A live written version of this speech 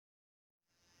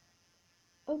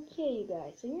Okay, you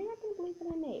guys, so you're not gonna believe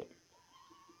what I made.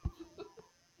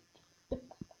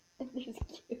 This is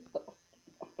cute.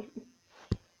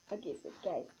 Okay, so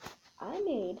guys, I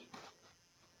made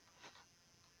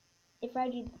a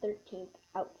Friday the 13th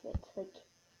outfit. Like,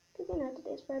 because you know,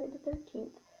 today's Friday the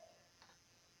 13th.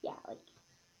 Yeah, like,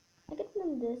 I could have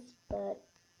done this, but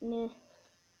nah.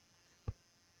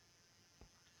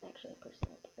 Actually, I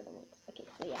personally prefer the links. Okay,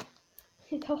 so yeah,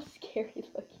 it's all scary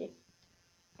looking.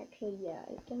 Actually, yeah,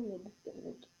 it kind of made this good.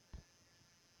 Like,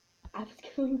 I was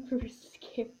going for a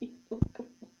scary look.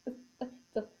 That's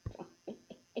so funny.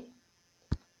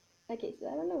 Okay, so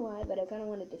I don't know why, but I kind of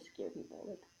wanted to scare people.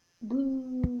 Like,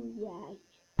 boo, yeah.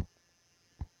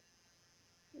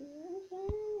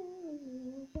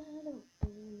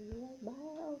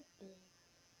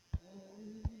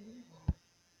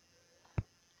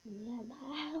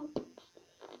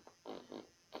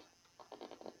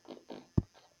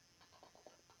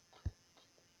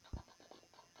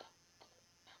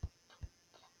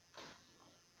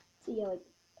 So yeah, like,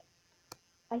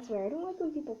 I swear, I don't like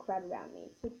when people crowd around me.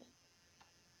 It's like,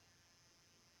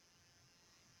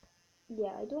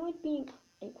 yeah, I don't like being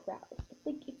in crowds.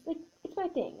 It's my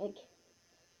thing. Like,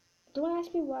 don't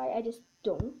ask me why, I just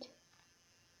don't.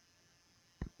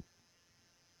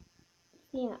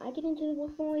 Yeah, I get into the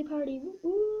wolf only party.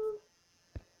 Woo!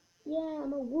 Yeah,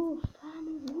 I'm a wolf. I'm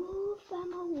a wolf.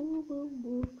 I'm a wolf. Wolf,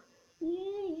 wolf.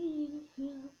 Yeah, yeah,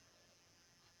 yeah.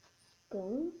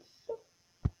 Skunks.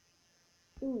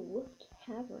 Ooh, Wolf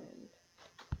Tavern.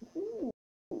 Ooh,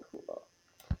 cool.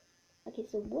 Okay,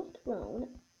 so Wolf Throne.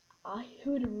 I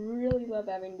would really love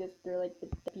having this for like the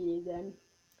deputies then.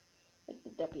 Like the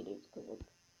deputies, because like,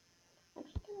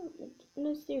 actually, kind of like,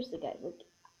 no, seriously, guys, like,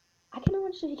 I kind of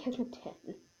want to show you guys my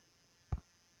den.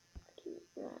 Okay,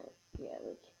 right, yeah,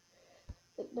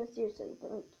 like, no, seriously,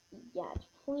 but like, yeah, it's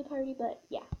fully party, but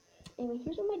yeah. Anyway,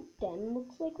 here's what my den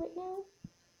looks like right now.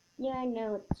 Yeah, I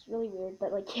know, it's really weird,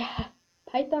 but like, yeah,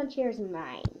 Python chair is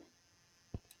mine.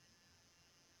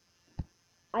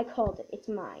 I called it, it's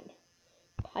mine.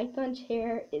 Python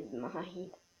chair is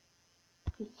mine.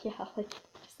 Yeah, like,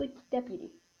 just like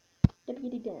deputy.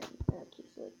 Deputy den. Okay,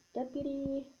 so like,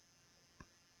 deputy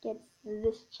gets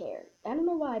this chair. I don't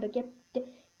know why, but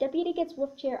deputy gets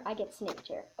wolf chair, I get snake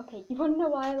chair. Okay, you wanna know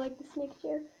why I like the snake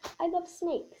chair? I love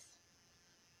snakes.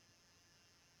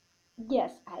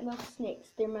 Yes, I love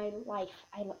snakes. They're my life.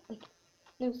 I love, like,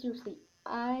 no, seriously,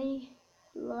 I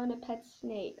want a pet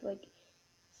snake. Like,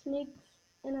 snakes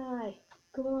and I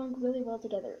go along really well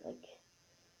together. Like,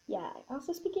 yeah.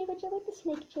 Also, speaking of which, I like the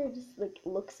snake chair. Just like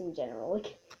looks in general.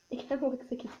 Like, it kind of looks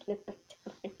like it's gonna bite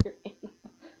down on your animal,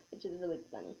 which is really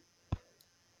funny.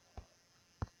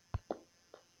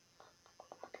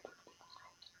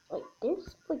 Like,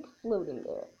 there's like floating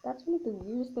there. That's one of the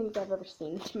weirdest things I've ever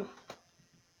seen.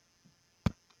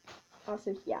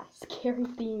 Also, yeah, scary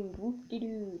themed.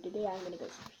 Whoop-de-doo. Today I'm gonna go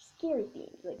scary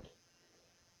themed. Like,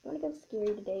 I wanna go scary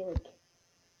today. Like,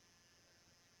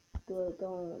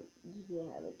 go,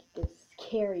 yeah, like, go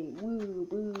scary. Woo,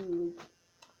 boo.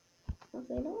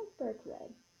 Also, I don't like dark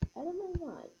red. I don't know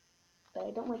why, but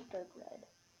I don't like dark red.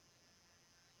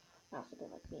 I also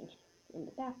don't like being in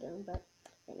the bathroom, but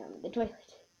right now I'm in the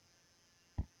toilet.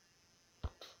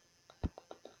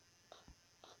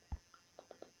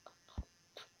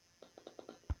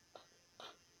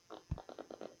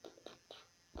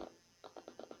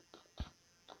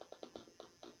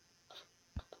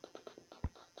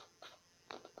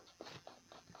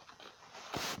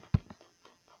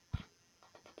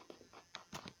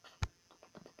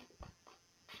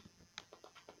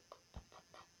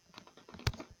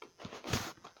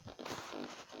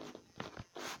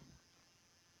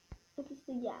 Okay,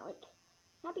 so yeah, like,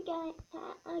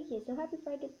 okay, so happy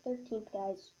Friday the 13th,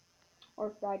 guys.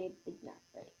 Or Friday, not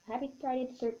Friday. Happy Friday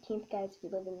the 13th, guys, if you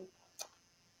live in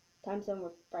time zone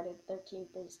where Friday the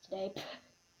 13th is today.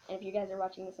 And if you guys are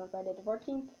watching this on Friday the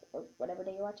 14th, or whatever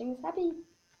day you're watching this,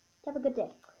 have a good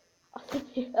day.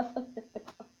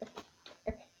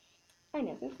 I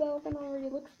know, since the elephant already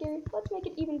looks scary, let's make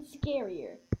it even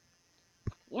scarier.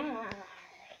 Yeah.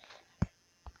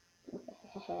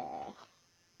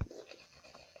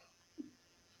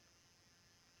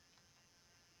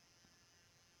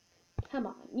 Come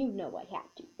on, you know I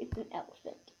have to. It's an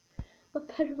elephant. What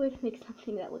better way to make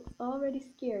something that looks already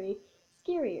scary,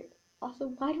 scarier? Also,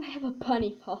 why do I have a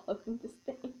bunny following this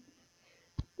thing?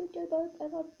 Like, I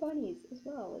love bunnies as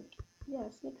well. Like, yeah,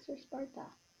 snakes are Sparta.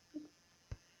 Snakes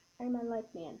are my life,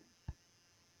 man.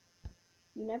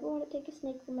 You never want to take a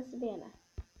snake from a savannah,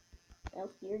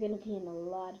 else you're gonna be in a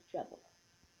lot of trouble.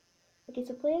 Okay,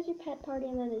 so play as your pet party,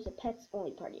 and then there's a pets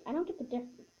only party. I don't get the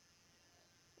difference.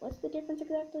 What's the difference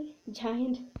exactly?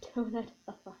 Giant Donut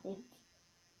Alliance.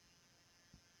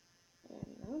 And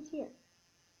no one's here.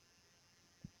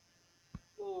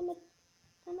 Yeah,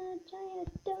 I'm a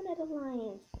Giant Donut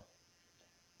Alliance.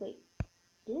 Wait,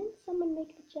 didn't someone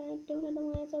make the Giant Donut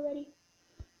Alliance already?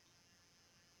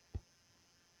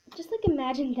 Just like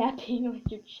imagine that being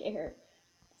like your chair.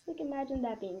 Just like imagine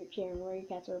that being your chair and where your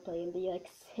cats were playing and be like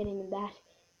sitting in that.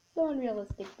 So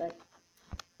unrealistic, but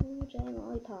giant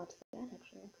lollipops. That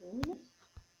actually looks really nice.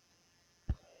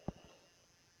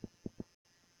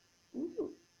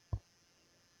 Ooh.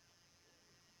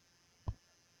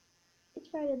 It's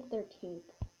Friday the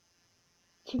 13th.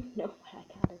 You know what I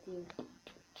gotta do.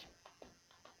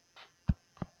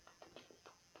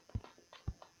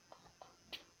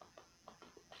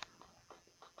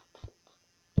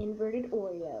 Inverted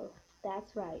Oreo.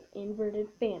 That's right, inverted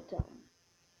Phantom.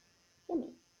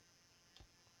 Yummy.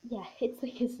 Yeah, it's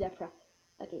like a zebra.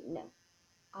 Okay, no.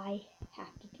 I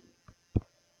have to do it.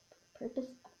 For the purpose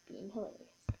of being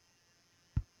hilarious.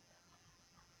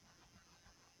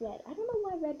 Red. I don't know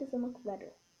why red doesn't look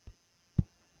redder.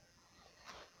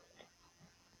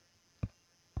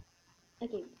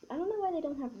 Okay, I don't know why they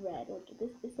don't have red. Like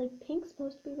this, it's like pink's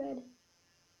supposed to be red.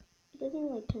 It doesn't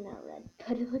really turn out red,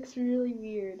 but it looks really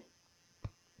weird.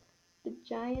 The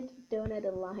Giant Donut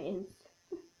Alliance.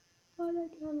 Why did I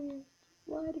come here?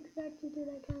 Why exactly did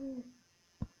I come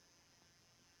here?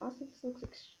 Also, this looks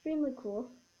extremely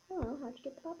cool. Oh, how'd you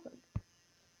get the popcorn?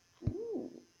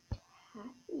 Ooh,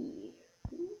 taffy.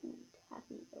 Ooh,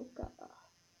 taffy oka.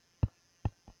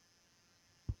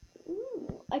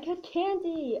 Ooh, I got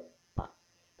candy.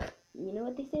 You know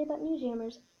what they say about New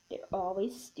Jammers? They're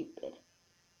always stupid.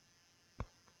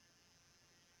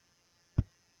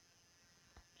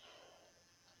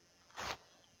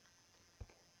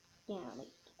 Yeah, like,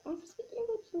 speaking of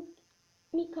which, like,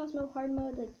 Meet Cosmo hard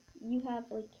mode, like, you have,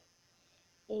 like,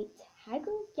 a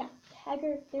tagger? Yeah,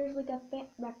 tagger. There's, like, a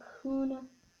raccoon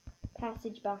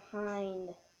passage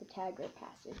behind the tagger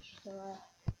passage. So,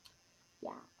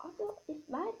 yeah. Also, if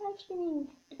my live streaming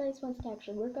device wants to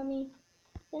actually work on me,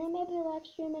 then I may be live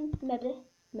streaming, maybe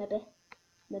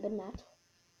not.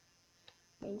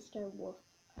 Rainstar Wolf.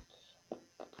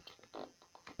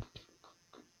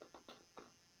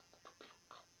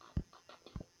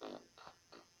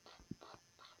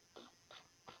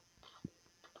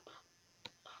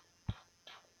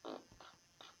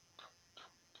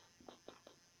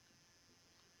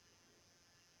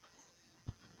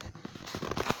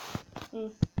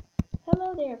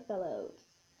 Hello there, fellow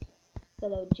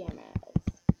jammers.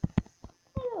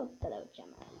 Hello, fellow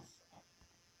jammers.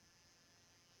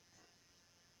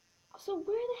 So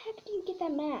where the heck do you get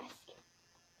that mask?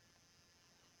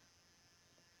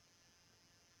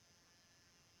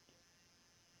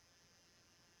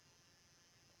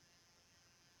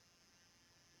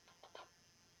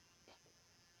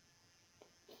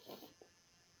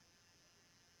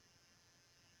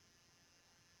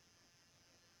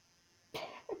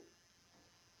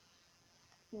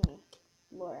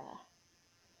 Laura.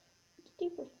 What do you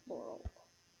do for floral?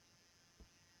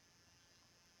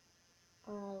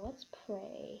 Let's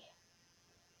pray.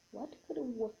 What could a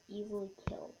wolf easily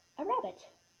kill? A rabbit.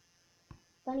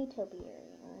 Funny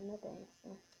topiary. No thanks.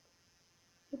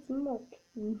 It's milk.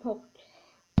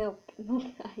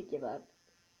 I give up.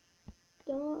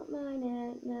 Don't mind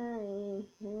at night.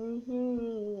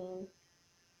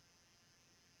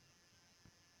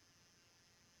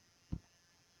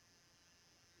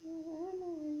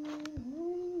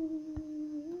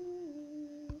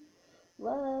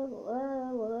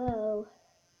 Whoa.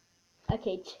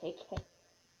 Okay, JK.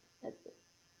 That's it.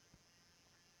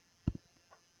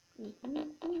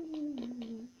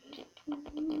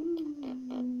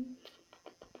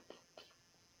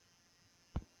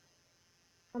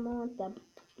 I'm on them.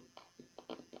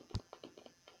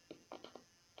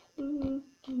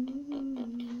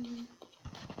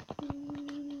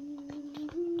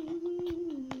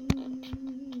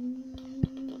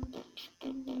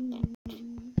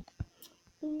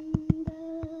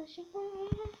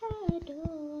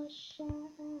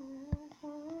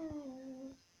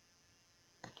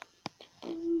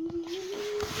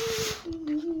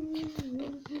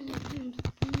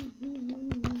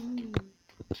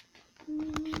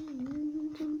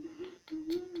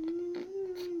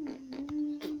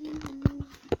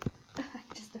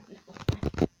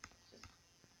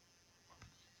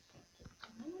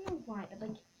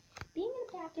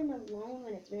 Alone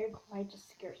when it's very quiet just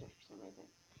scares me for some reason.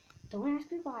 Don't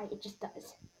ask me why, it just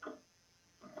does.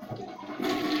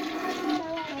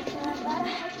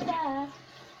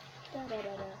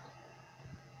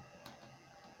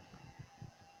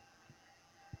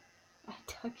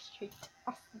 dog straight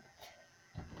awesome.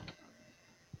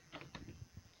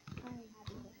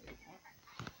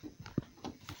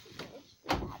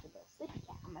 Sit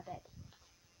cat on my bed.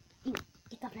 You,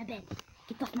 get off my bed.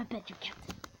 Get off my bed, you cat.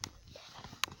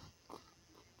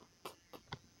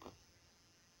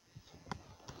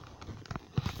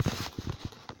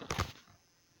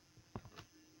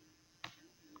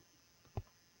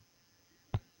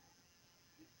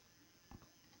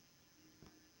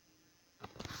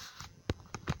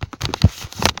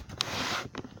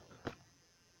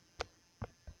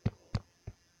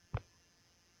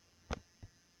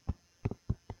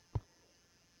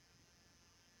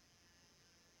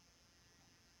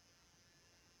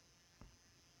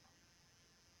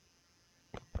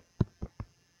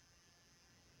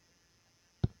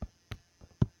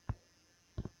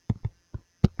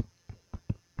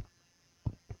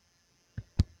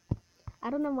 I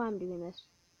don't know why I'm doing this.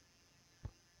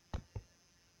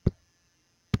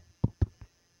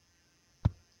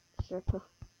 Sharp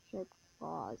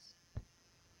claws.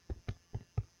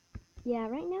 Yeah,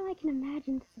 right now I can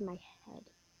imagine this in my head.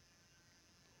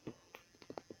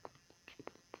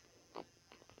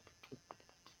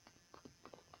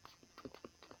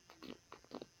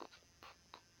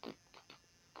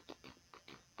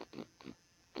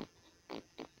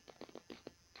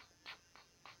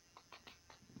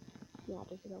 Yeah,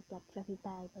 there's a little black fluffy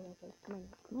bag, but okay, come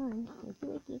on, wakey,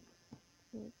 wakey,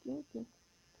 wakey, wakey.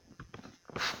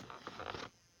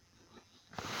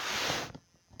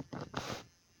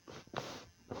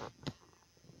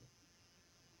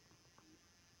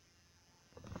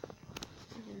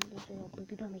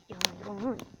 People make it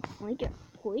on. Hoi dear,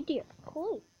 hoi dear,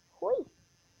 hoi, hoi,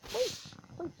 hoi,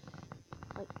 hoi,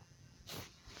 hoi.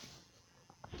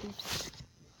 Oops.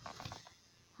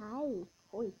 Hi,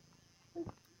 hoi, hoi.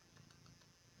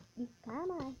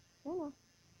 Come on, no.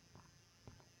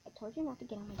 I told you not to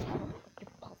get on my table with your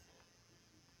balls.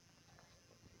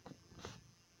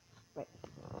 Right.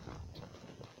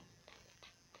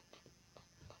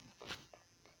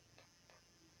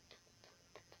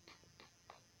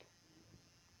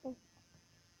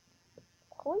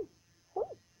 Hoi, hoi.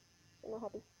 You're not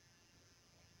happy.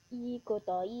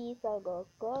 Ikoto isogo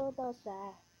koto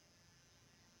sa.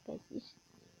 Guys, you should.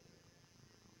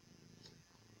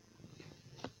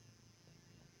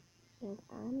 And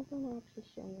I'm gonna actually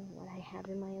show you what I have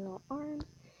in my little arm.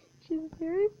 She's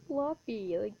very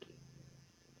floppy, like.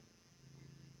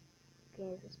 Okay,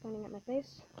 is this pointing at my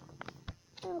face?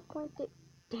 Oh, point it.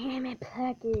 Damn it,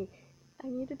 Plucky! I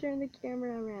need to turn the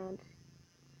camera around.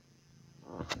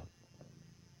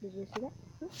 Did you see that?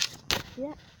 See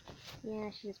that?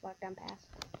 Yeah, she just walked down past.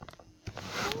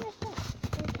 Oh, that's that.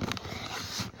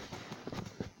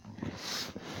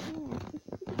 Yeah,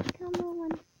 this is come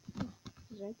one.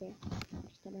 She's right there.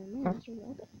 Just gotta remember, it's really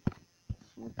open.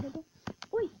 Okay,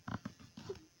 oi!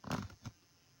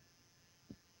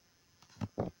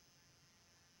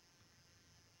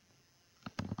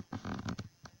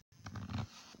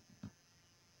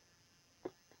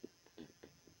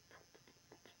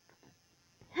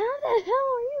 How the hell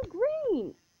are you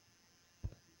green?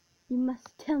 You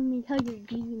must tell me how you're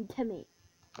green to me.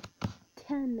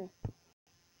 Tell me.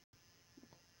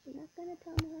 You're not gonna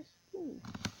tell me how she's green.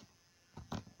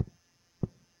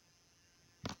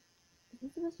 Is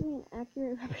this supposed to be an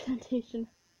accurate representation?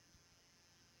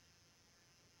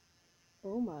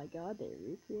 Oh my god, they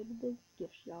recreated the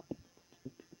gift shop.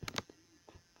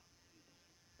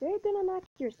 Very good on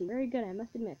accuracy. Very good, I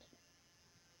must admit.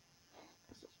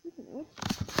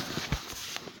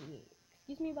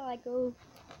 Excuse me while I go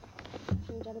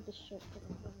change out of this shirt because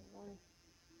I'm feeling warm.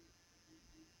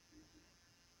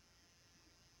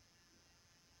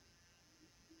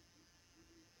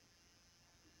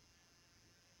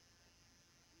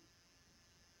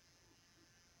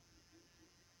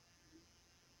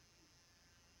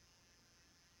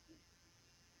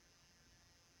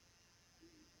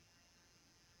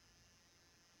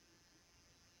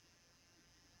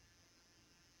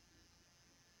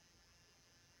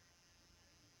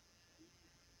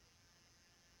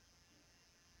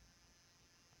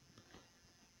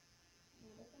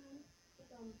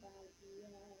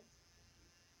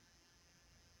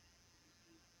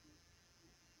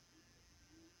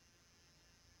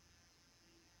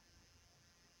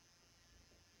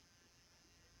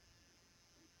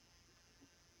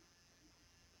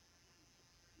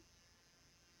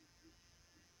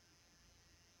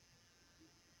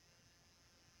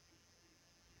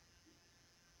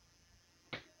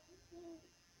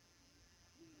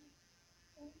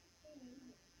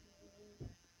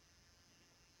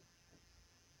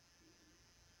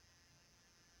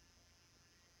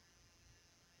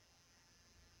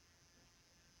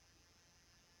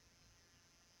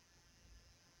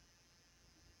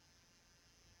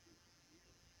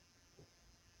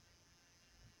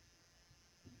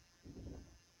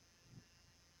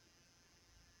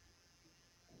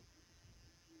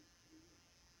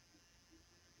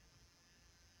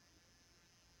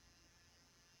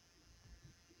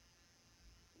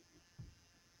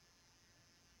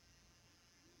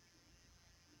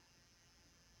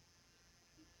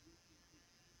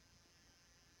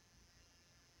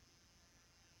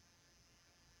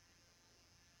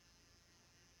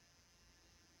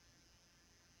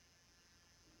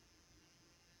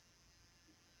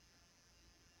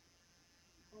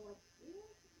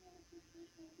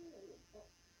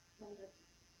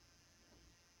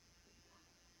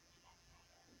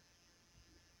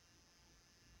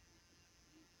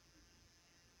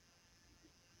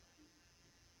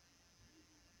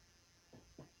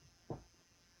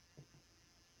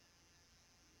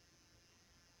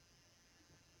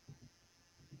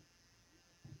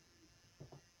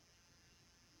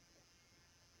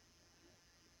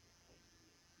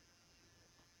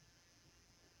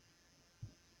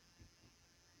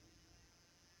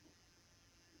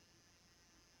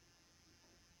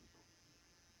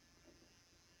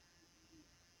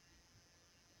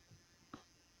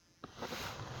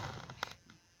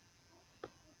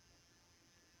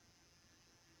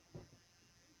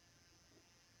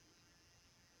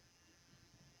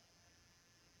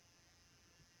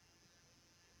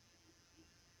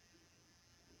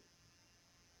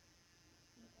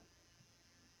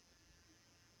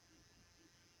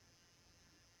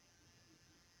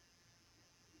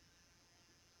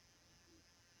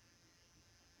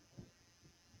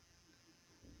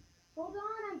 Hold on,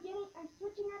 I'm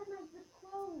switching out of my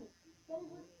clothes. I'm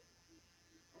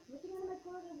switching out of my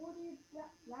clothes. I wore to your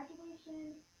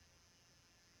graduation.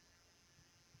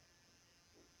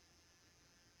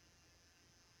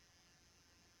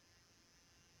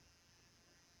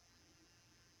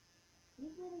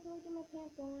 Please wait until I get my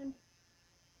pants on.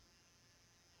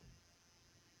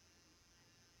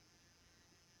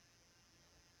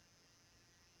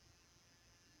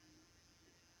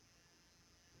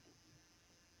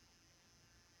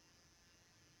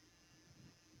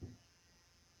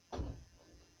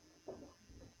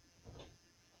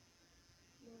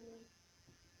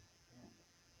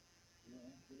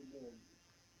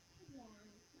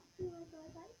 You want to go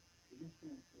outside?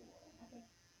 Okay.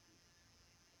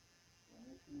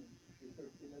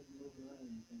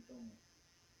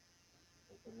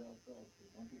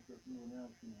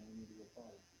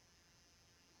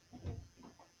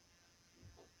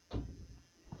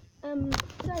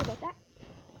 Sorry about that.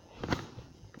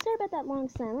 Sorry about that long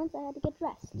silence. I had to get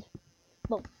dressed.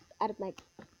 Well, out of my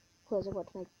clothes. I went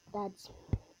to my dad's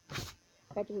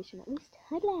graduation at least.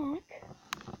 Hi, Black.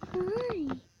 Hi.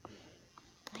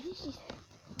 Why did she...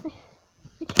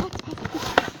 The cat's possibly...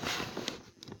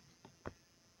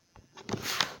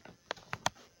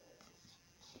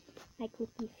 Hi,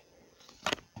 Cookies.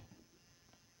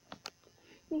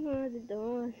 The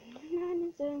door.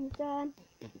 Done.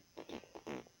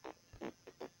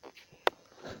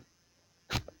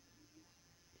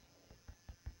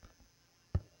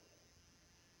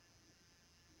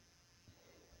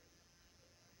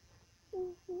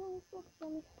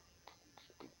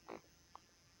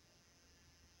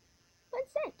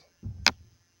 What's that?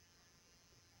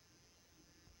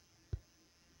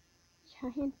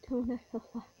 Giant donut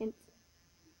alliance.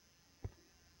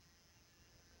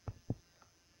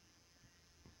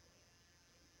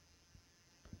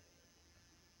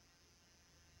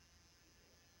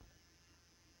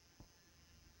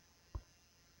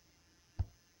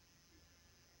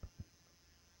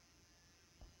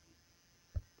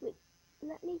 Wait,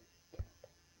 let me...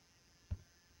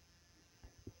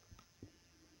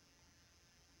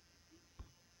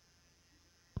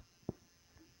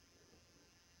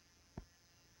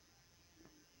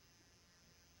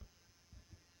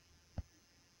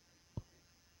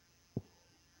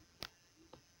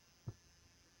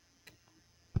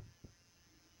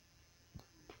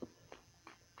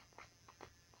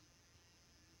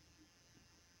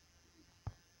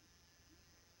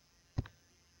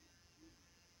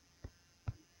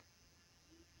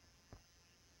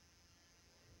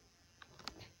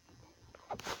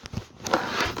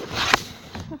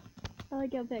 I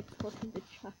like how Beck's holding the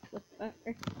chocolate bar.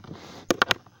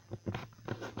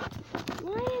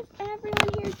 Why is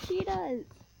everyone here cheetahs?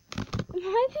 Am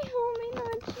I the only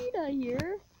non-cheetah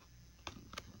here?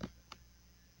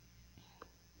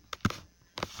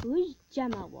 Whose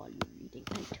Gemma wall are you reading,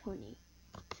 Antony?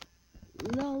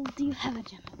 Lol, do you have a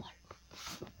Gemma wall?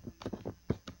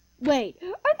 Wait, are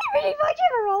they reading my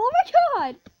Gemma wall? Oh my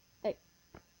god! Hey,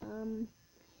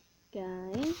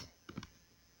 guys,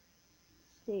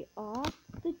 stay off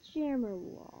the Gemma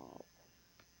wall.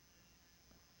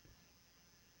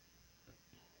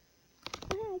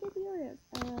 Oh, yeah, I get the Oreos.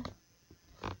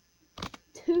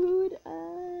 Dude,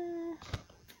 I'm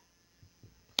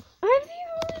the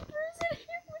only person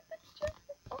here with the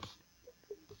Gemma wall.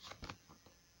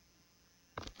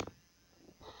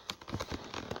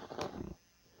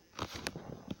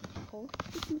 Oh,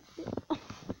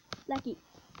 Lucky,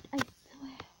 I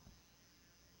swear.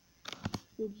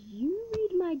 Did you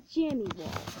read my jammy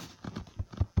wall?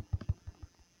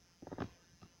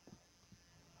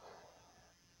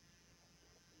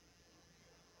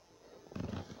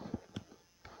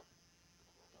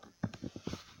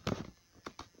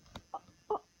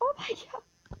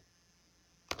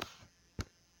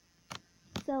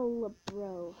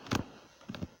 Celebro.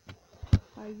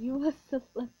 Are you a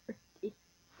celebrity?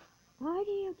 Why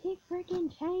do you keep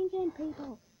freaking changing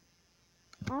people?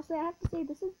 Honestly, I have to say,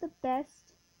 this is the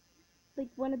best, like,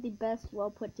 one of the best well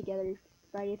put together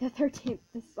Friday the 13th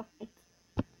designs.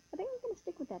 I think I'm gonna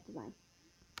stick with that design.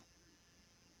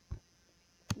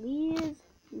 Please,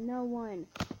 no one,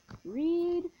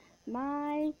 read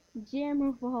my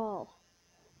jammer ball.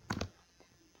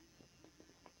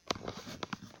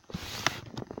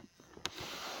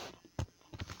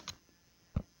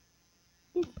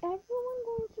 Is everyone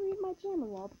going to read my jammer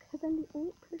wall? Because I'm the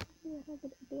only person that has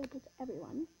it available to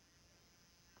everyone.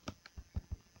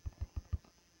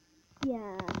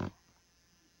 Yeah.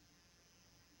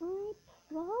 I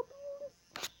probably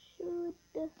should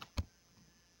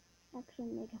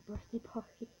actually make a birthday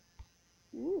party.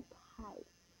 Ooh, pie.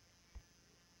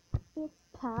 It's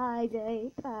pie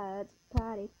day, pie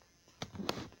party.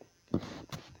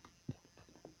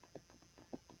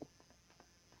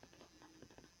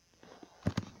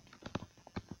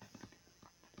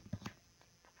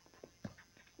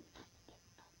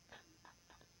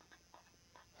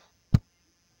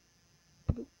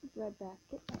 Red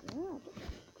basket. Oh,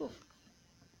 cool.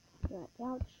 Red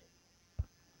couch.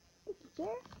 Empty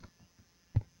chair.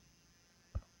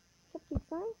 Cupcake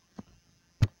sign.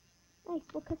 Nice,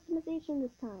 full customization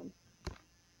this time.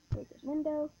 Baker's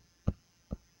window.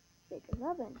 Baker's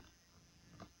oven.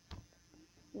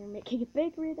 You're making a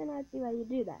bakery, then I see why you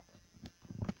do that.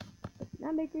 But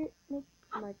not bakery, make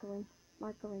markering.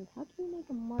 Markering. How can you make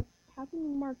a how can you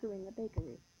markering a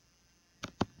bakery?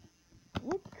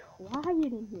 It's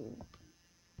quiet in here.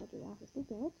 Okay, I was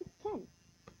thinking, it's just 10.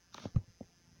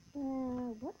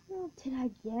 What world did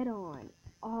I get on?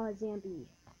 Oh, Zambi.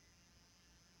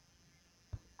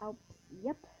 Alps,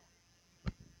 yep.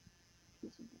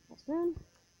 Soon.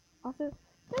 Also,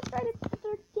 does Friday the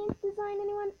 13th design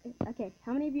anyone? Okay,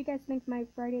 how many of you guys think my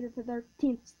Friday the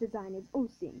 13th design is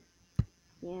awesome?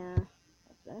 Yeah,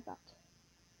 that's what I thought.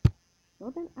 Well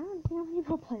then, I don't see how many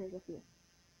role players are here.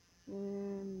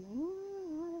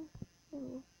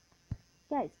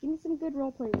 Guys, give me some good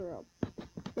roleplay worlds.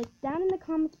 Like, down in the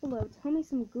comments below, tell me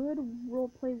some good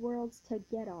roleplay worlds to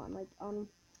get on. Like, on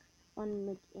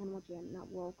like, Animal Jam, not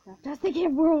Worldcraft. I was thinking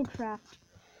of Worldcraft.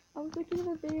 I was thinking of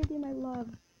a video game I love.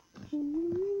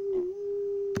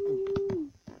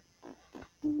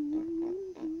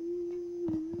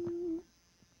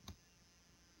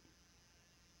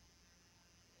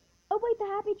 Oh wait, the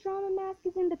Happy Drama Mask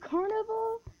is in the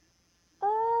carnival?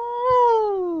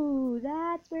 Oh,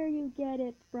 that's where you get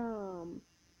it from.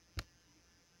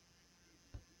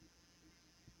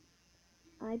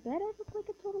 I bet I look like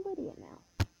a total idiot now.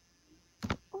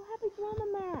 Oh, Happy Drama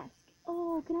Mask.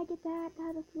 Oh, can I get that?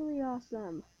 That's really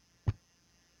awesome.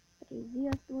 Okay,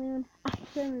 ZS Balloon. I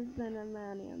can spend a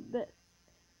money on this.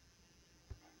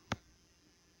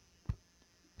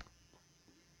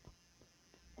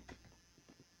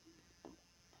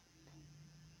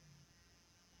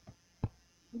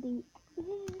 The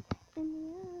X's and the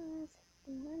O's,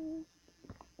 the money.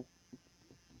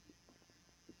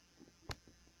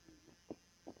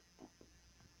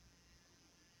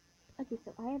 Okay,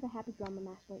 so I have a Happy Drama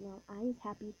Mask right now. I is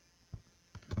happy.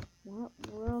 What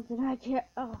world did I get?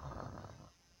 Oh.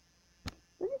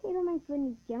 Does it say on my when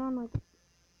you get on, like,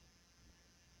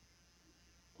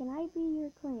 can I be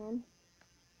your clan?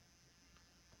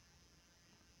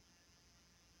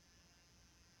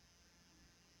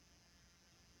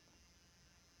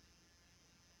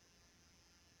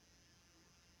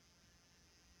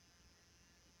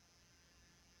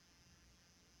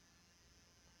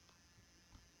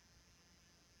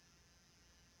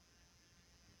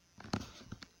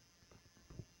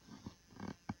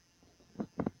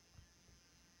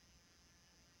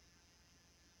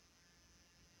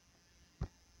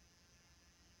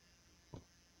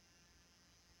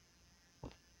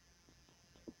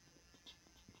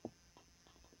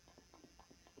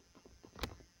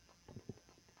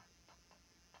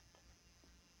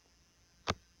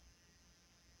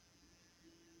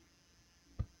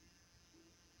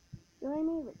 Join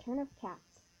me, Return of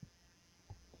Cats.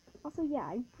 Also, yeah,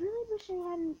 I really wish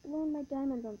I hadn't blown my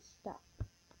diamonds on stuff.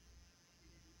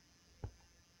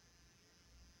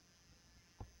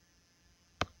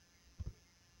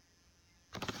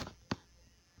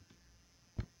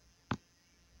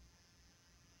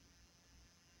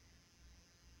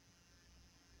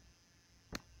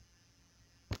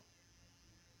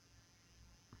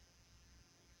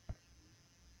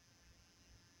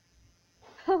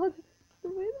 Oh, the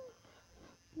way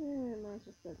no, it's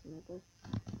just that's maker.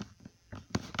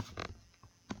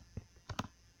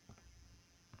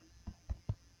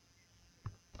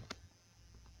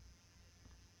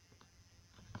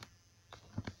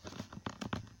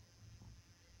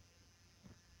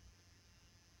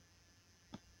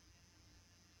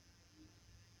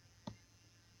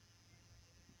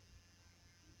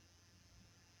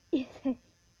 is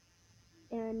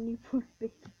a newborn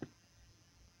baby.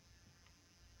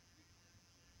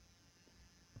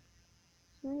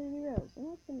 Serenity Rose, and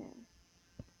what's the name?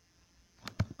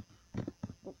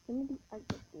 Infinity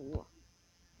Article.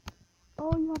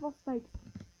 Oh, you have all spikes.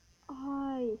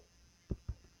 Hi.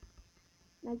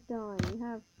 Nice done. You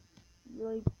have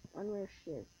really unrare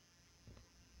shit.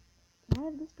 Can I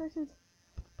have this person's?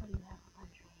 What do you have?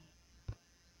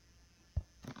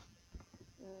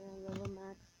 Level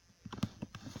max.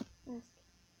 Mask.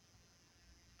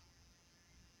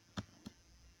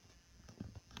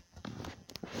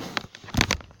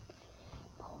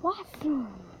 Possum.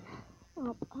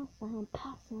 Oh, possum.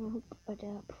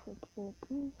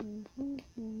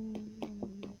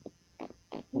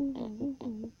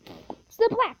 It's the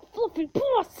black fluffy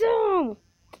possum.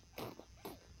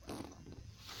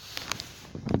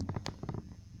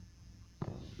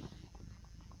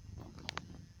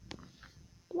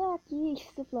 Blackie is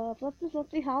the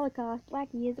fluffy holocaust.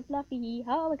 Blackie is a fluffy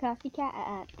holocausty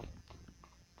cat.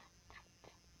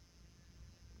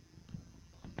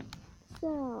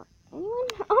 So, anyone?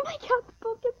 Oh my god, the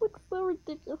pumpkin looks so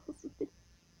ridiculous.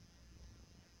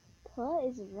 Puh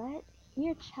is right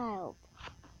here, child.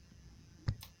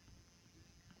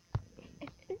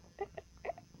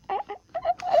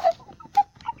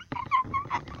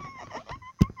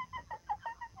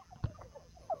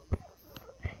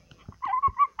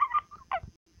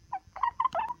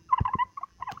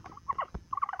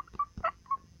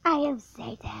 I am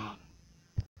Satan.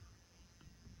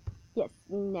 Yes,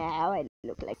 now I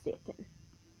look like Satan.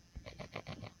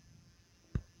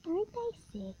 Aren't I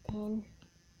Satan?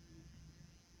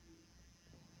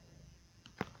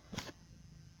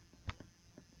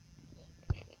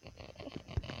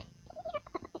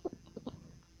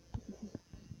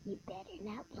 You better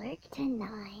not work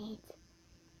tonight,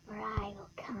 or I will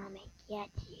come and get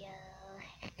you.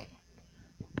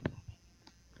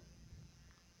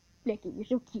 Blackie, you're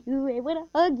so cute. I wanna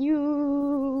hug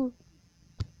you.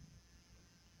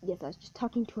 Yes, I was just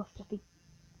talking to a fluffy,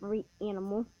 furry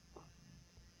animal.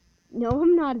 No,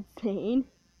 I'm not insane.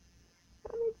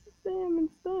 How makes you say I'm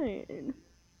insane?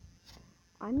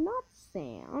 I'm not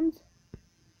sound.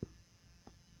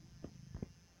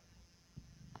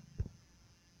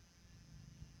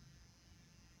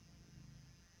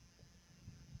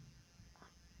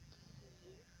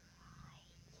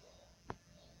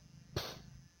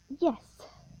 Yes.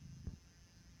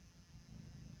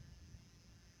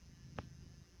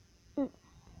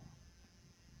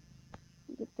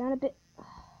 Get down a bit.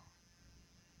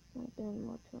 Down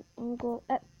more to an angle.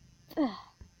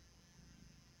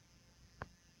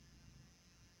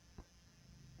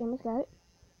 Almost got it.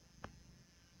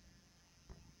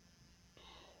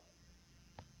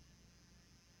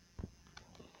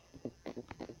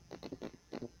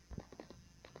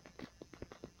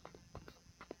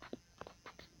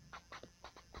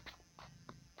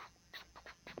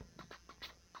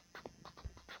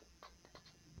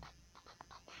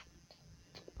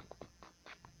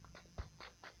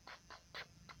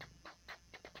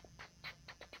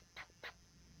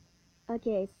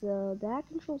 Okay, so that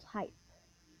controls height.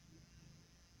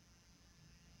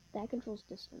 That controls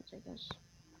distance, I guess.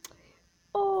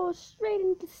 Oh, straight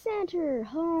into center,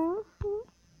 huh?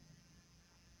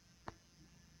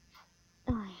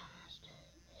 I almost.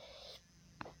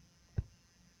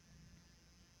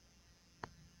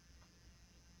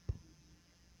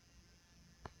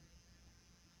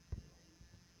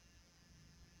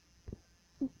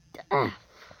 Ah.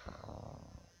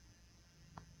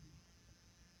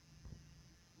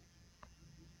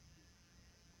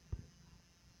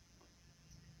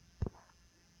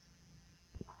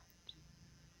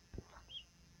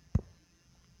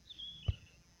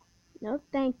 No,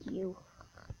 thank you.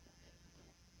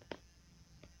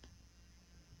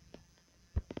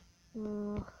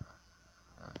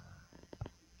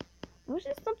 Which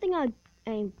is something I'm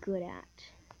good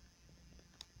at.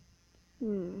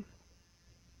 I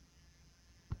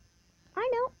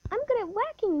know. I'm good at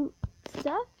whacking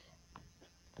stuff.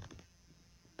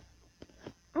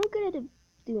 I'm good at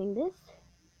doing this.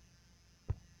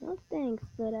 No thanks,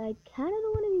 but I kind of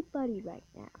don't want to be buddy right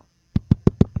now.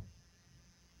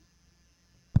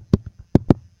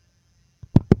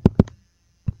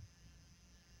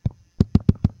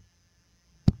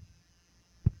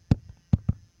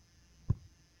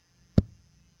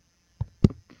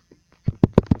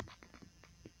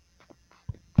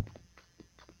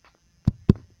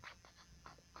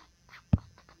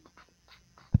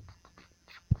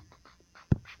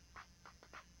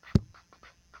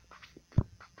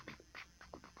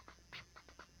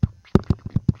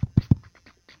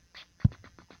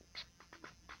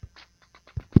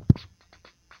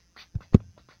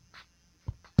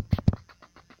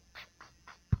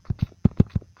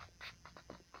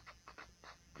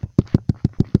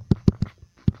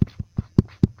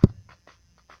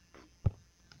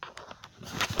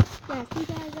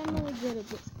 good at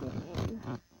this game.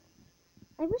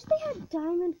 I wish they had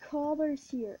diamond collars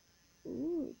here.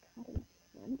 Ooh, cotton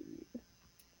candy.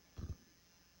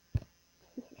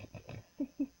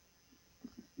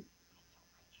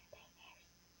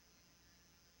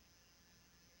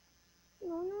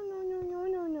 No, no, no, no, no,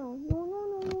 no, no, no, no,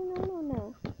 no, no, no, no,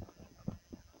 no.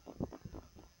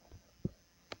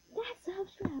 That's a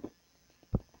trap.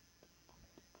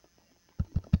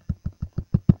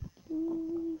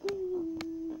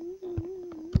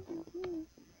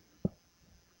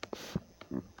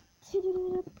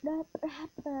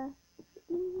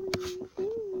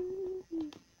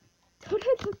 Don't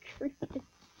I look creepy?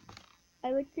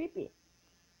 I look creepy.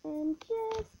 And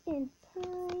just in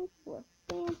time for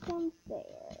Phantom Bear.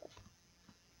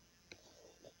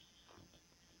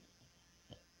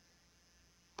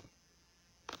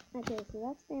 Okay, so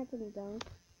that's Phantom Dunk.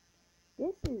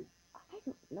 This is, I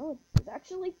don't know what this is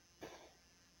actually.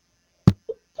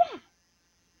 Yeah!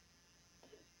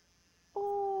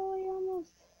 Oh, I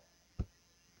almost.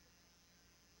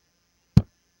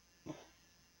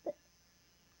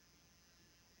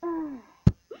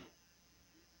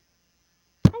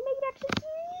 I made it actually.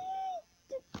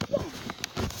 Yes!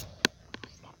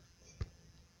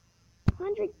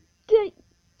 100 good.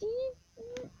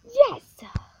 Yes!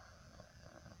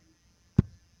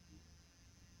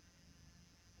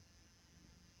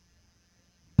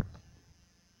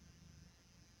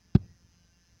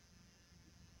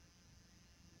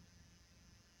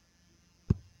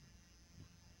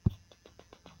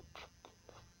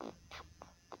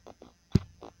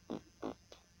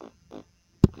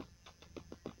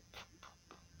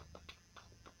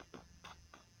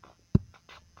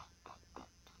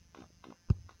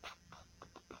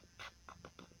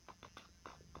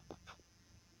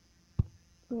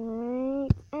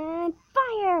 Right, and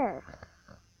fire!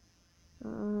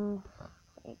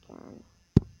 Again.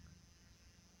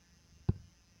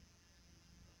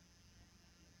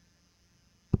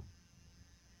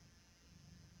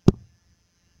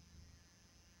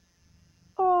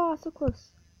 Oh, so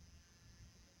close.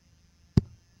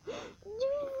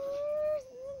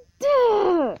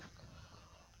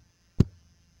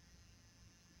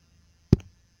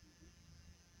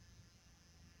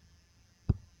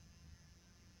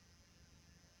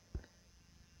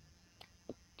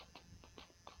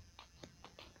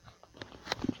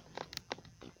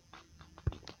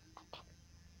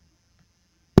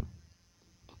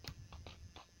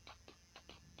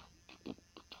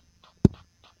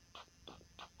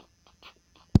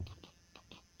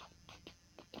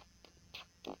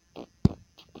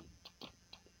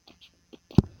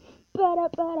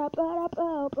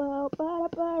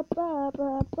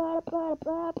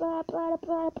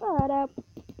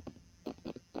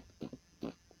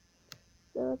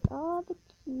 So it's all the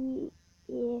key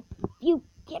if you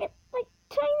get it right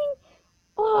timing.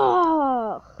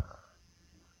 Oh!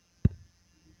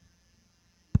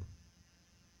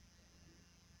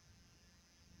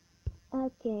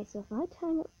 Okay, so if I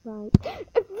time it right.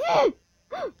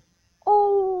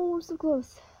 Oh, so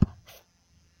close.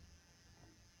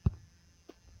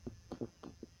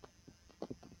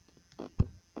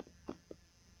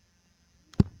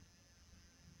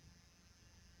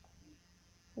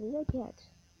 What did I get?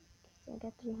 So I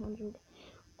got 300.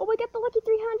 Oh, I got the lucky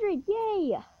 300!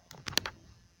 Yay!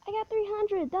 I got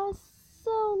 300. That was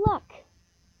so luck.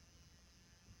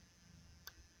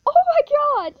 Oh my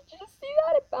god! Did you just see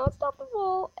that? It bounced off the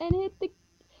wall and hit the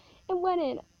and went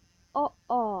in.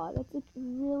 Oh, that's like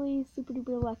really super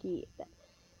duper lucky.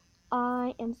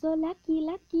 I am so lucky,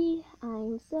 lucky.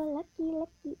 I'm so lucky,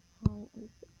 lucky. I am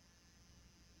so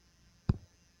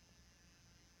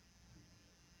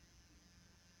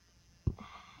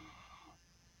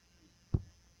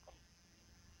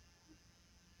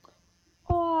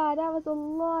Oh, that was a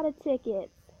lot of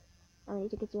tickets. How many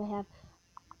tickets do I have?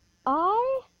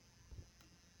 I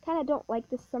kind of don't like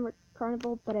this summer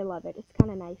carnival, but I love it. It's kind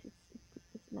of nice.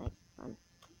 It's nice, fun.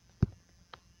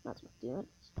 That's what I'm doing.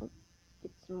 Just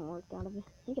get some work out of it.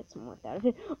 I get some work out of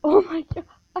it. Oh my god!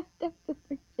 I have to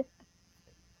forget.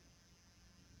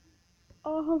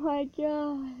 Oh my god!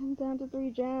 I'm down to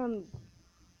 3 gems.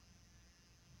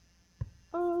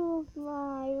 Oh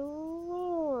my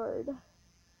lord!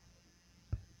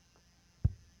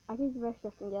 I think the rest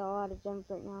of us can get a lot of gems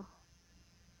right now.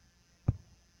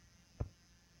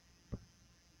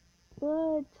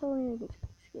 But totally isn't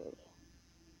scary.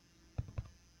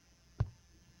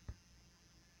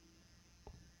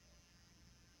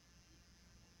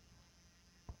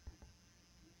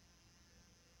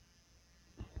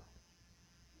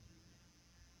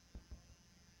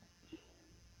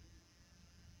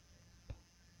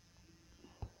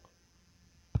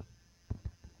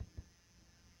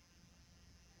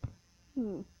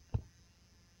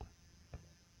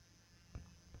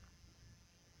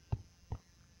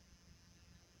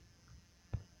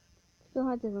 Still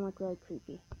Hut doesn't look really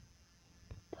creepy.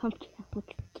 Pumpkin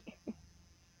looks scary.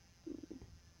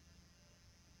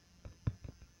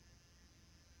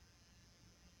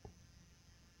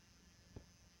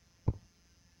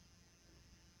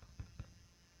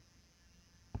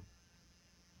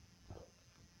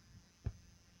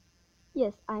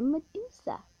 Yes, I'm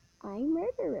Medusa. I'm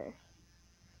Murderer.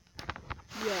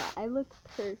 Yeah, I look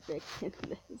perfect in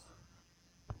this.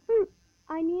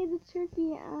 I need a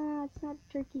turkey. It's not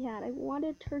a turkey hat. I want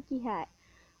a turkey hat.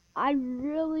 I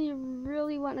really,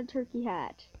 really want a turkey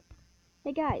hat.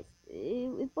 Hey guys,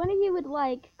 if one of you would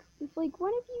like, if like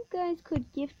one of you guys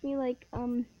could gift me like,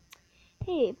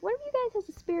 hey, if one of you guys has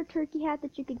a spare turkey hat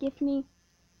that you could gift me,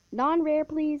 non-rare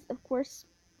please, of course,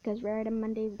 because Rare Item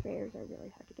Mondays rares are really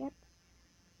hard to get,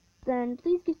 then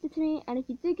please gift it to me, and if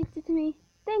you do gift it to me,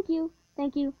 thank you,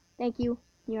 thank you, thank you,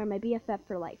 you are my BFF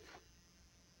for life.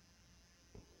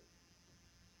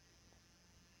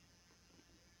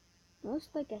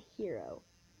 Most like a hero.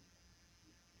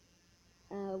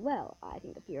 Well, I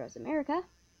think of Heroes America.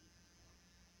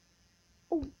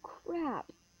 Oh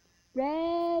crap.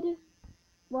 Red,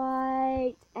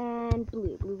 white, and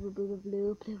blue.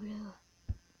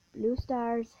 Blue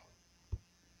stars.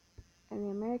 And the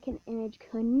American image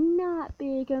could not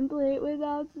be complete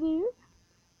without blue.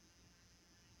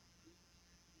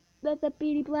 That's the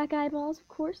beady black eyeballs, of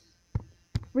course.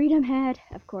 Freedom hat,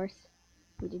 of course.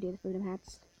 Need to do the freedom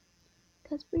hats.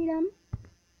 Cause freedom.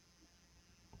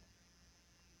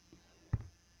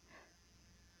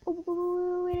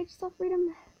 Oh, wait, I just saw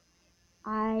freedom.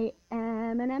 I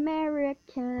am an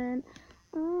American.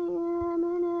 I am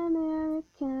an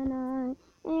American. I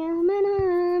am an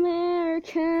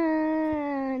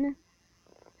American.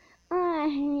 I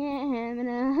am an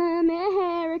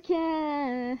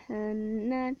American.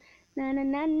 Na na na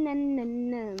na na na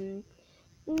na.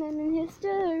 In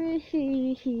history,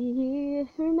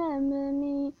 remember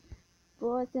me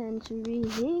for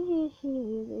centuries.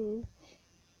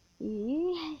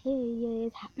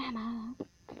 Yes, hot mama.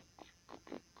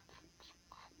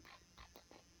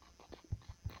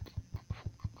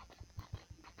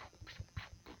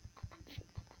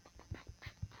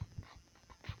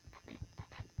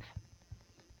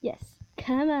 Yes,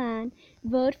 come on,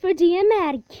 vote for the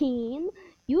American.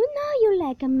 You know you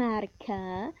like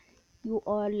America. You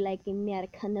all like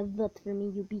America. Now vote for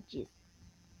me, you bitches.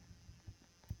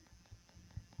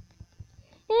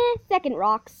 Second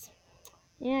rocks.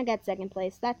 Yeah, I got second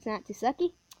place. That's not too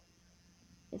sucky.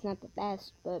 It's not the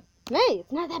best, but hey,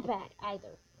 it's not that bad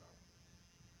either.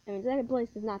 I mean, second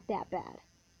place is not that bad.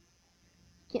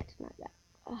 Can't deny that.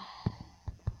 I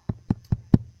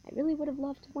really would have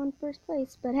loved to have won first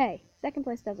place, but hey, second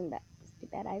place doesn't too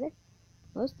bad either.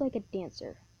 Most like a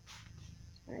dancer.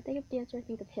 When I think of dancer, I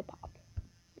think of hip hop.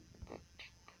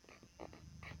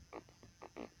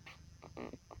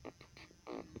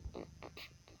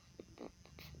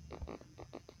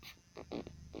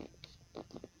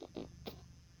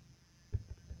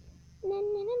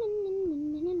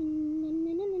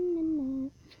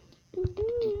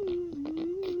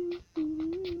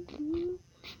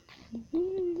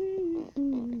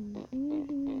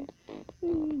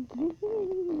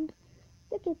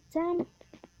 Look at time.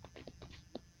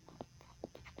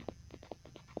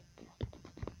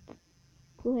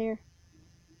 Cool hair.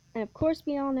 And of course,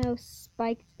 we all know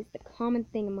spikes is the common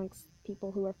thing amongst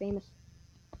people who are famous.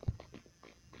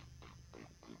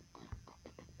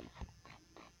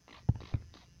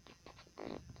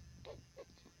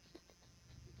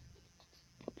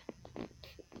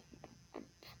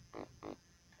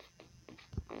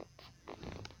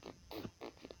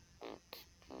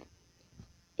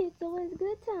 It's always a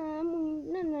good time.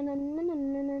 No.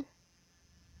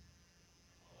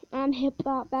 I'm hip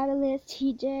hop battlist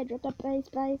TJ, drop the bass,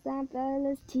 I'm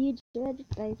battlist TJ, drop the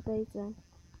bass.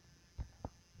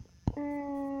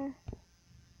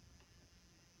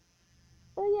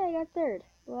 Oh yeah, I got third.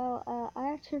 Well, I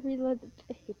have to reload the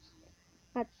page.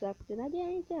 That sucked. Did I get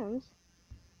any gems?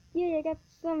 Yeah, I got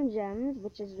some gems,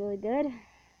 which is really good.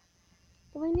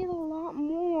 But I need a lot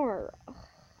more. Ugh.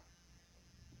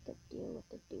 What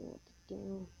to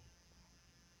do?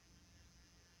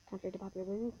 Contrary to popular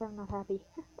belief, I'm not happy.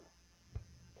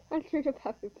 Contrary to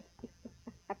popular belief, I'm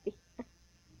not happy.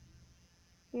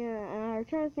 Yeah, and I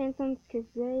try to think some because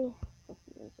they...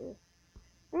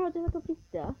 Oh, difficulty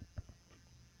stuff.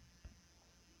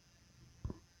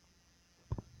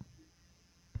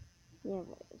 Yeah,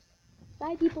 whatever.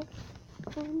 Bye, people.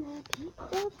 When the people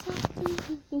talk to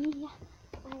me,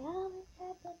 I always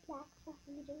have the black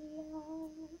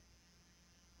video.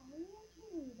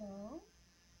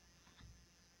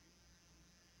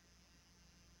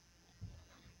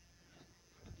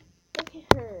 Look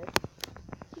at her.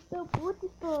 She's so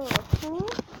beautiful, huh?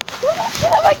 Don't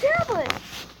get on my tablet!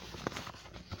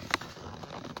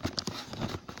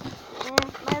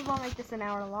 Might as well make this an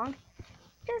hour long.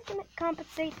 Just to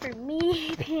compensate for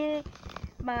me being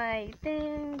my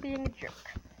thing being a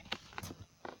jerk.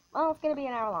 Well, it's gonna be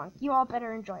an hour long. You all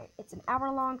better enjoy it. It's an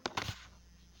hour long.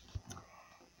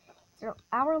 It's an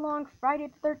hour long Friday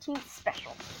the 13th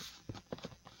special.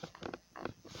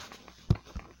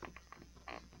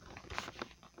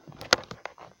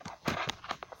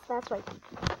 So that's right.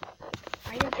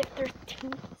 Friday the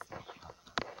 13th special.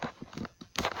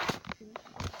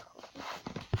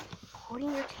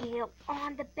 Putting your tail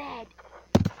on the bed.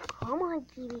 Come on,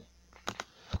 Kiwi.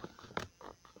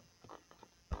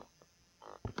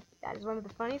 That is one of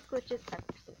the funniest glitches I've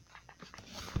ever seen.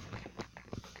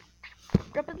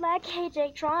 Drop it like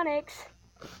KJ-Tronics.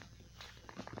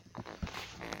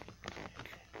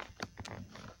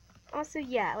 Also,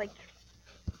 yeah, like,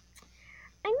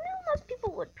 I know most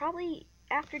people would probably,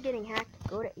 after getting hacked,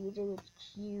 go to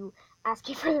AJHQ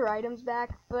asking for their items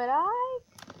back, but I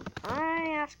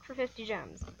ask for 50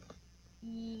 gems.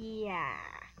 Yeah.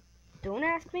 Don't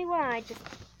ask me why,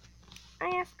 I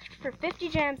asked for 50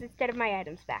 gems instead of my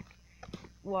items back.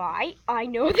 Why? I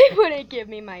know they wouldn't give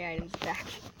me my items back.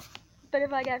 But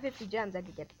if I got 50 gems, I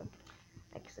could get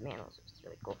some animals, which is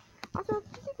really cool. Also,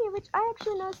 speaking of which, I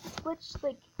actually noticed this glitch,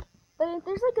 like, there's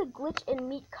like a glitch in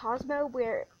Meet Cosmo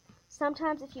where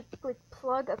sometimes if you like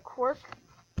plug a cork,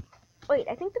 wait,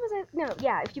 I think there was a, no,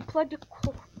 yeah, if you plugged a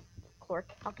cork,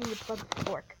 how can you plug a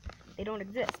cork? They don't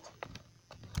exist.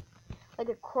 Like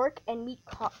a cork and Meet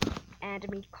Cosmo, and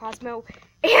Meet Cosmo,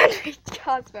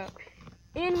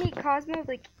 in Meet Cosmo,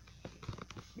 like,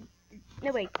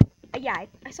 no wait, yeah,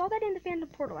 I saw that in the Phantom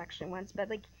Portal actually once, but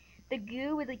like, the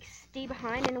goo would like stay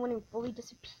behind and it wouldn't fully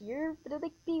disappear, but it would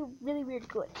like be a really weird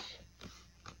glitch.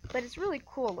 But it's really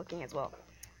cool looking as well.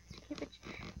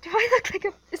 Do I look like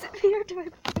a, is it me or do I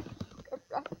look like a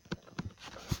raccoon?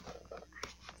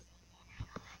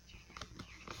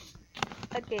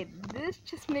 Okay, this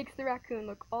just makes the raccoon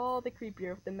look all the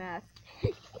creepier with the mask.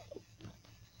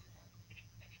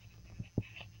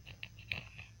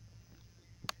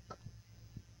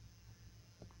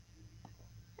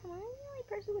 Am I the only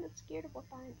person that's scared of what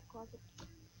behind the closet?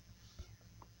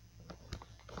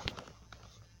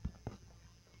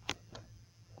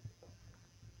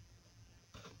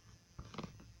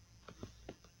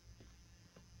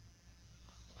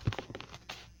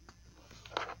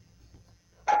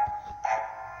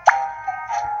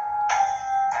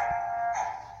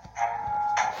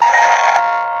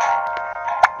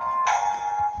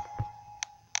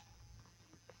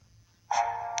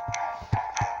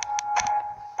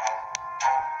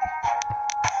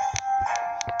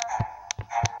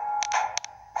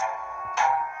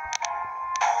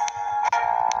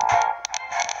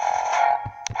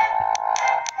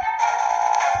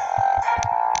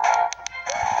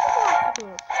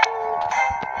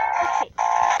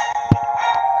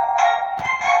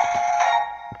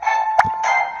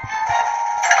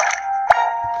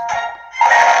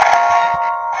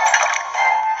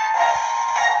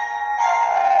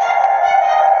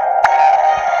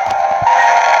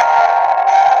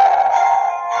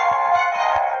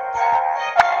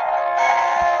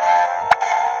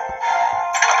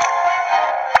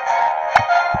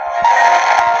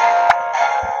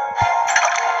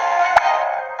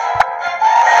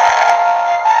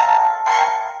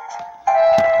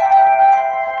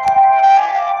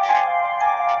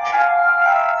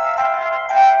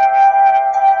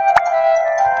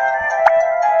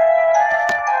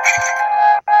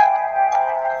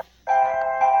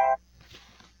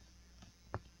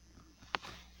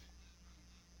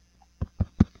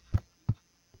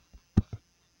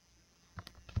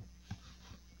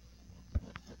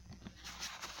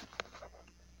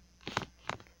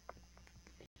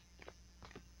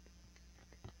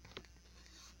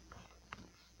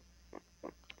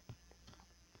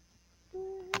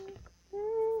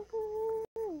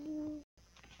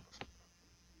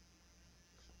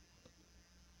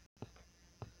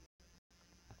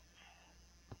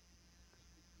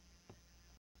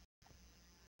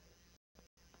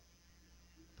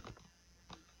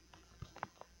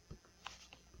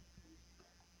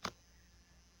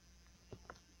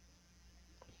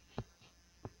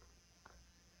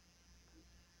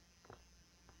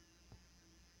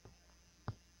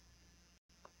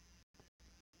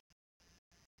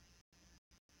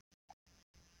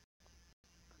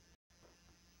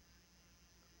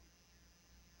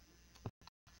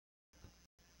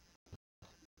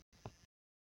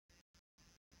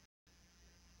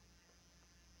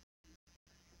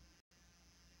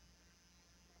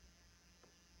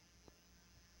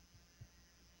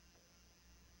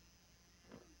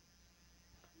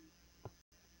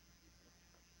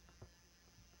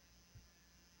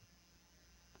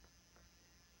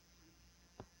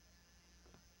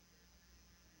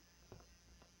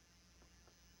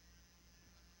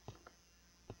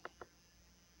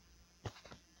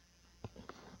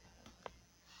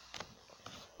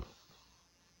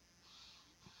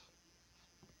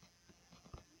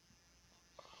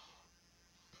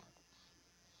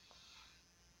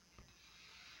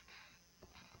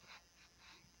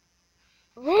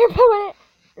 Very permanent.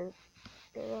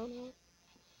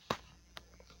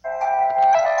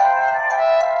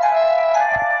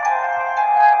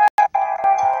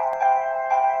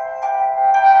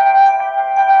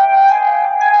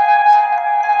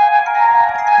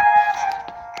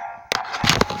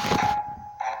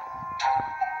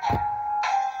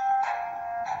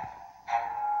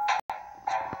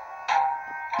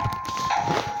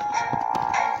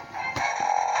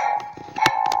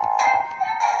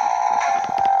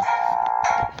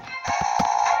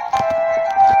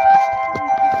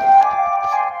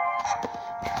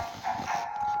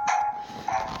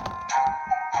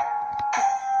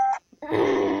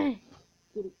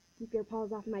 Keep your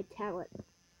paws off my tablet.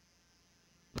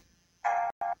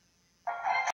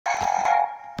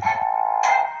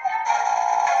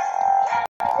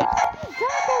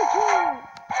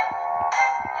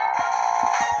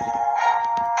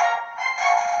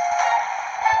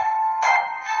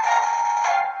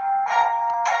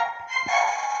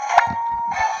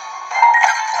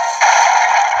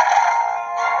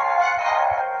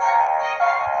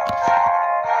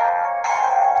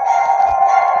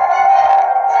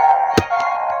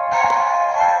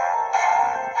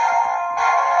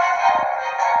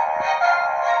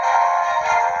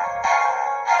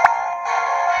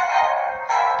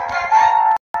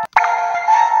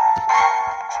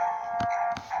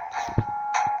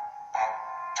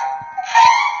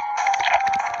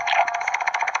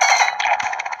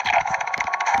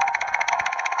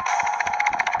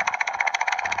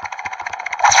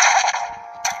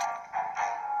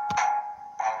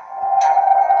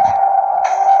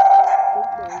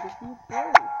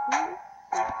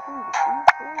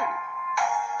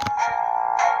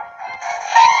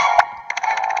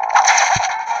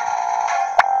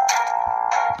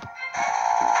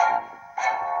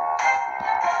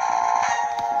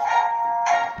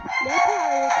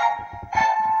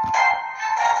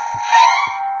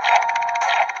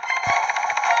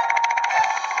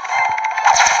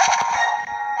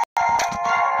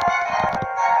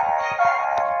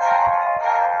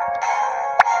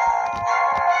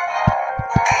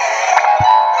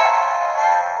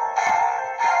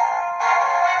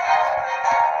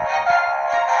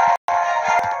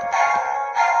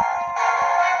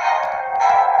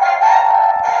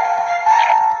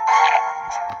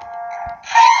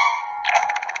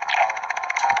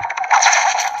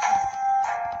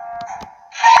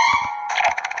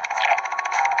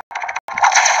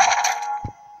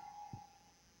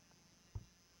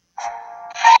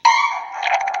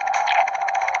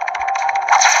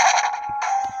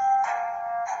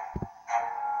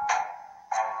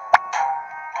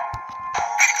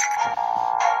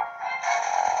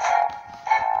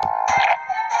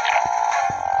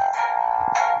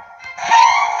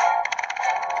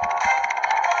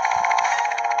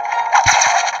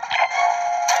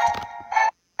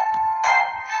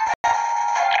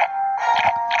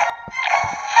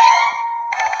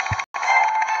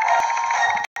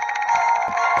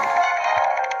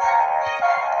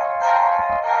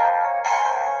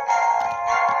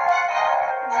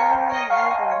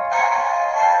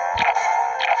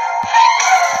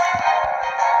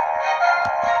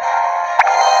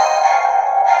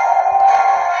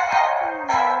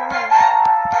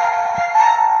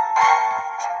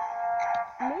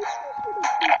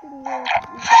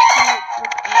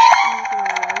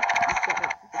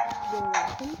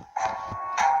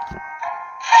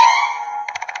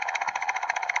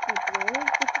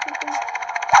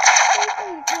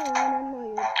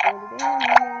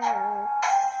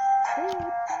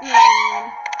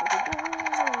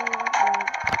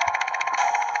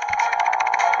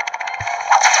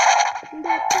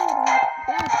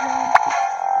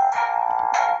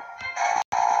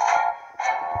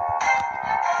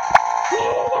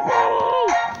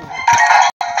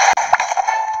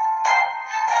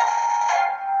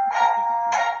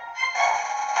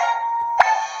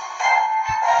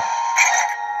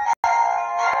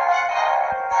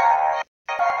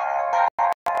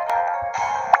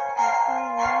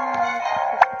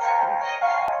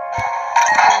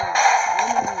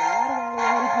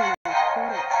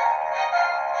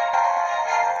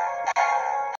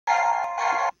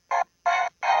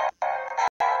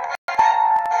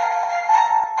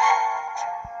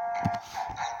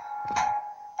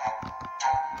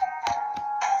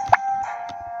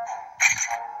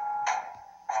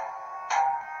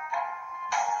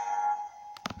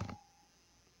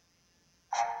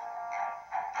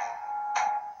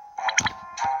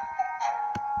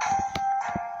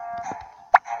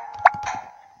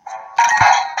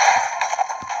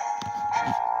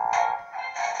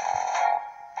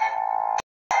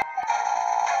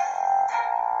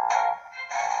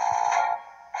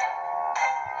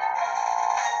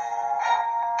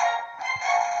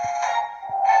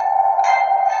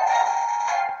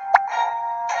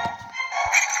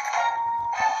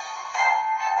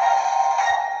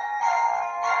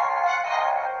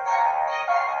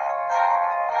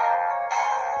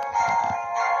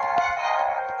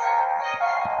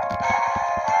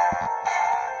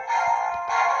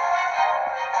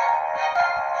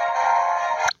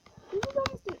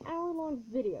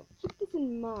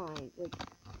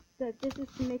 this is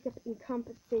to make up in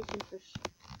compensation for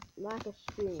lack of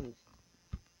streams.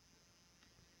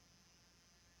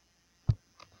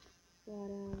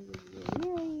 But,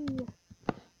 yay!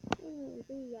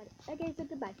 Okay, so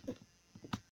goodbye.